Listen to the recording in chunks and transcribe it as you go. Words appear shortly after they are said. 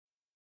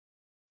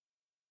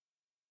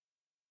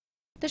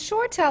The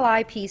ShoreTel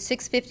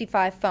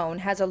IP655 phone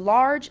has a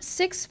large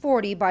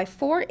 640 by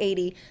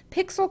 480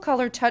 pixel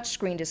color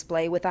touchscreen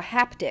display with a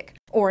haptic,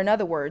 or in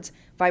other words,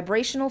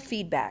 vibrational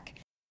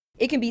feedback.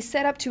 It can be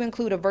set up to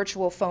include a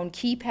virtual phone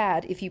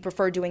keypad if you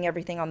prefer doing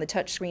everything on the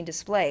touchscreen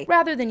display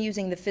rather than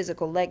using the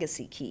physical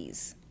legacy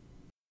keys.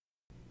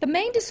 The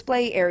main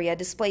display area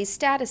displays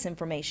status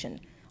information.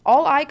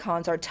 All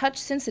icons are touch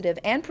sensitive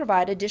and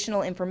provide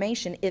additional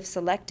information if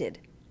selected.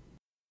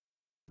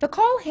 The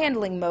call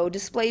handling mode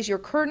displays your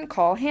current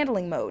call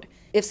handling mode.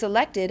 If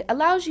selected,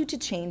 allows you to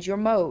change your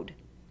mode.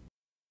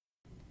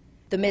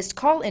 The missed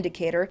call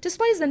indicator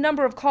displays the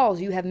number of calls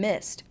you have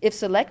missed. If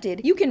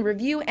selected, you can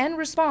review and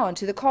respond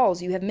to the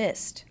calls you have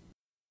missed.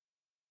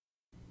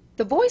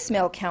 The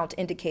voicemail count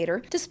indicator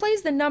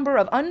displays the number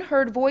of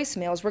unheard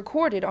voicemails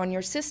recorded on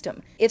your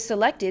system. If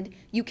selected,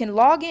 you can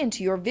log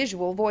into your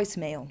visual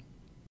voicemail.